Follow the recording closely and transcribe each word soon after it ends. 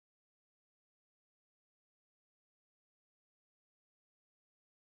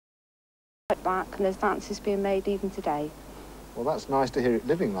back, and there's dances being made even today. Well, that's nice to hear it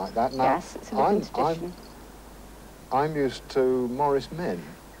living like that. Now, yes, it's a living tradition. I'm used to Morris men.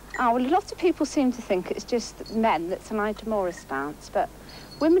 Oh, well, a lot of people seem to think it's just men that's allowed to Morris dance, but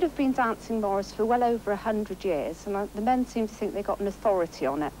women have been dancing Morris for well over 100 years, and the men seem to think they've got an authority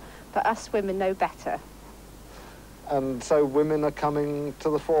on it, but us women know better. And so women are coming to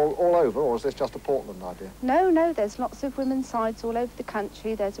the fore all over, or is this just a Portland idea? No, no, there's lots of women's sides all over the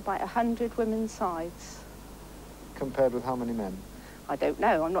country. There's about 100 women's sides. Compared with how many men? I don't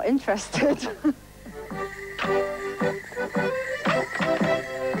know, I'm not interested.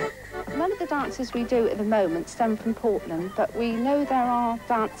 None of the dances we do at the moment stem from Portland, but we know there are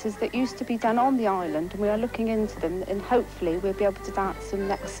dances that used to be done on the island, and we are looking into them, and hopefully we'll be able to dance them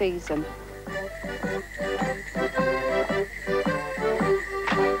next season.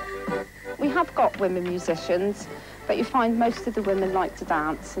 We have got women musicians, but you find most of the women like to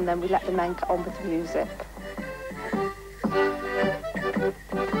dance, and then we let the men get on with the music.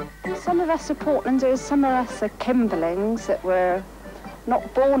 Some of us are Portlanders, some of us are Kimberlings that were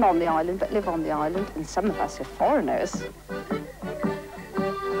not born on the island but live on the island, and some of us are foreigners.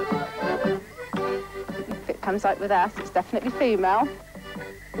 If it comes out with us, it's definitely female.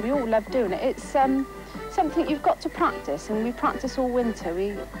 We all love doing it. It's something you've got to practice, and we practice all winter.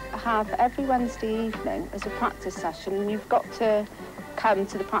 We have every Wednesday evening as a practice session, and you've got to come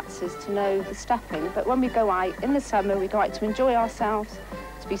to the practices to know the stepping. But when we go out in the summer, we go out to enjoy ourselves,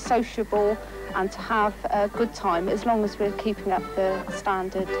 to be sociable, and to have a good time, as long as we're keeping up the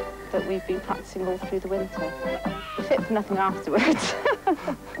standard that we've been practicing all through the winter. We're fit for nothing afterwards.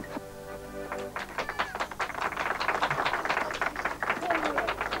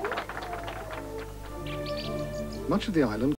 Much of the island